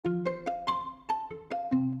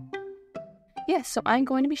Yes, so I'm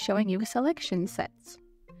going to be showing you selection sets.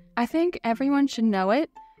 I think everyone should know it.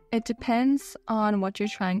 It depends on what you're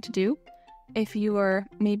trying to do. If you are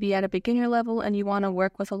maybe at a beginner level and you want to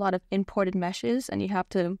work with a lot of imported meshes and you have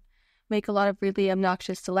to make a lot of really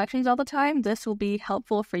obnoxious selections all the time, this will be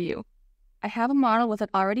helpful for you. I have a model with it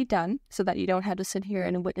already done so that you don't have to sit here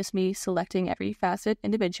and witness me selecting every facet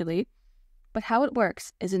individually. But how it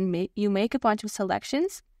works is you make a bunch of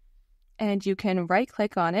selections and you can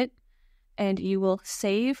right-click on it and you will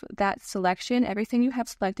save that selection, everything you have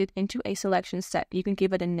selected, into a selection set. You can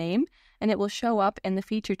give it a name and it will show up in the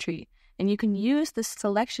feature tree. And you can use this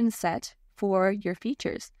selection set for your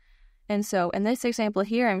features. And so in this example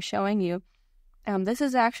here, I'm showing you, this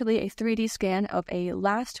is actually a 3D scan of a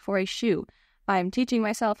last for a shoe. I'm teaching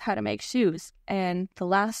myself how to make shoes, and the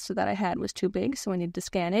last that I had was too big, so I needed to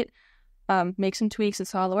scan it, make some tweaks in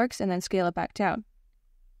SOLIDWORKS, and then scale it back down.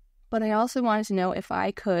 But I also wanted to know if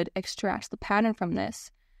I could extract the pattern from this,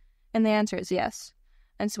 and the answer is yes.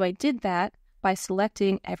 And so I did that by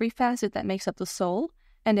selecting every facet that makes up the sole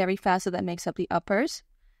and every facet that makes up the uppers,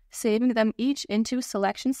 saving them each into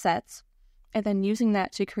selection sets, and then using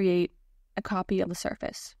that to create a copy of the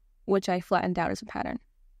surface, which I flattened out as a pattern.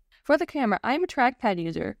 For the camera, I'm a trackpad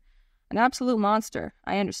user, an absolute monster,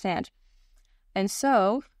 I understand. And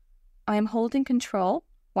so I'm holding control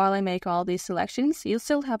while I make all these selections. You'll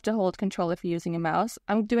still have to hold control if you're using a mouse.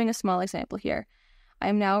 I'm doing a small example here.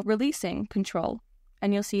 I'm now releasing control,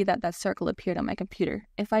 and you'll see that that circle appeared on my computer.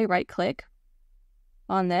 If I right-click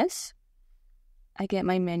on this, I get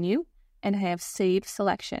my menu, and I have Save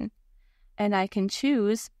Selection. And I can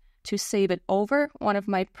choose to save it over one of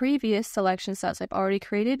my previous selection sets I've already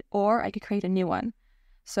created, or I could create a new one.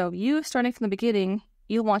 So you, starting from the beginning,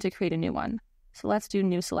 you'll want to create a new one. So let's do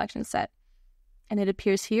New Selection Set. And it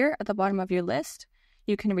appears here at the bottom of your list.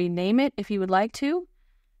 You can rename it if you would like to.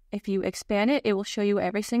 If you expand it, it will show you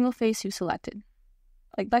every single face you selected.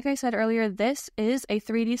 Like I said earlier, this is a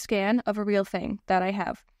 3D scan of a real thing that I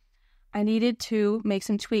have. I needed to make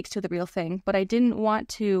some tweaks to the real thing, but I didn't want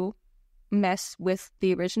to mess with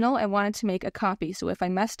the original. I wanted to make a copy, so if I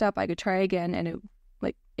messed up, I could try again and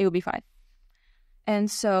it would be fine.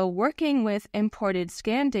 And so working with imported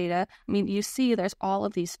scan data, I mean, you see there's all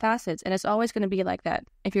of these facets, and it's always going to be like that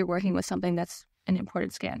if you're working with something that's an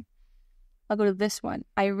imported scan. I'll go to this one.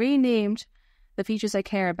 I renamed the features I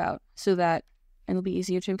care about so that it'll be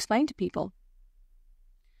easier to explain to people.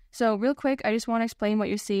 So real quick, I just want to explain what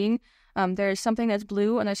you're seeing. There's something that's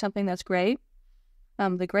blue and there's something that's gray.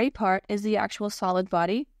 The gray part is the actual solid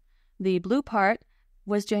body. The blue part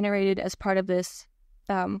was generated as part of this.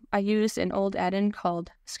 I used an old add-in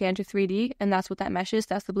called Scan to 3D, and that's what that mesh is.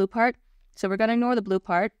 That's the blue part. So we're going to ignore the blue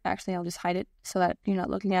part. Actually, I'll just hide it so that you're not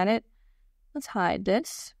looking at it. Let's hide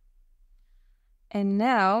this. And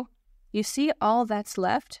now you see all that's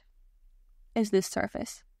left is this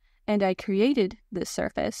surface. And I created this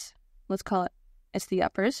surface. Let's call it's the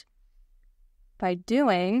uppers. By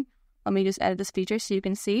doing, let me just edit this feature so you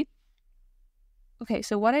can see. Okay,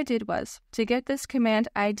 so what I did was, to get this command,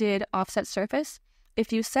 I did offset surface.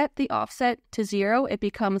 If you set the offset to 0, it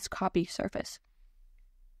becomes copy surface.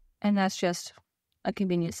 And that's just a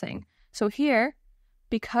convenience thing. So here,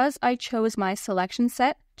 because I chose my selection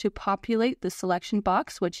set to populate the selection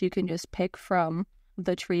box, which you can just pick from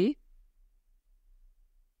the tree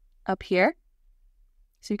up here.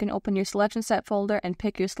 So you can open your selection set folder and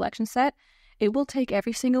pick your selection set. It will take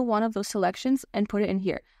every single one of those selections and put it in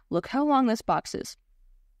here. Look how long this box is.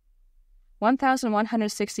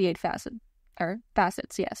 1,168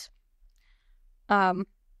 facets, yes.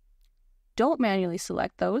 Don't manually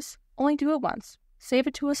select those. Only do it once. Save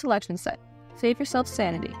it to a selection set. Save yourself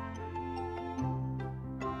sanity.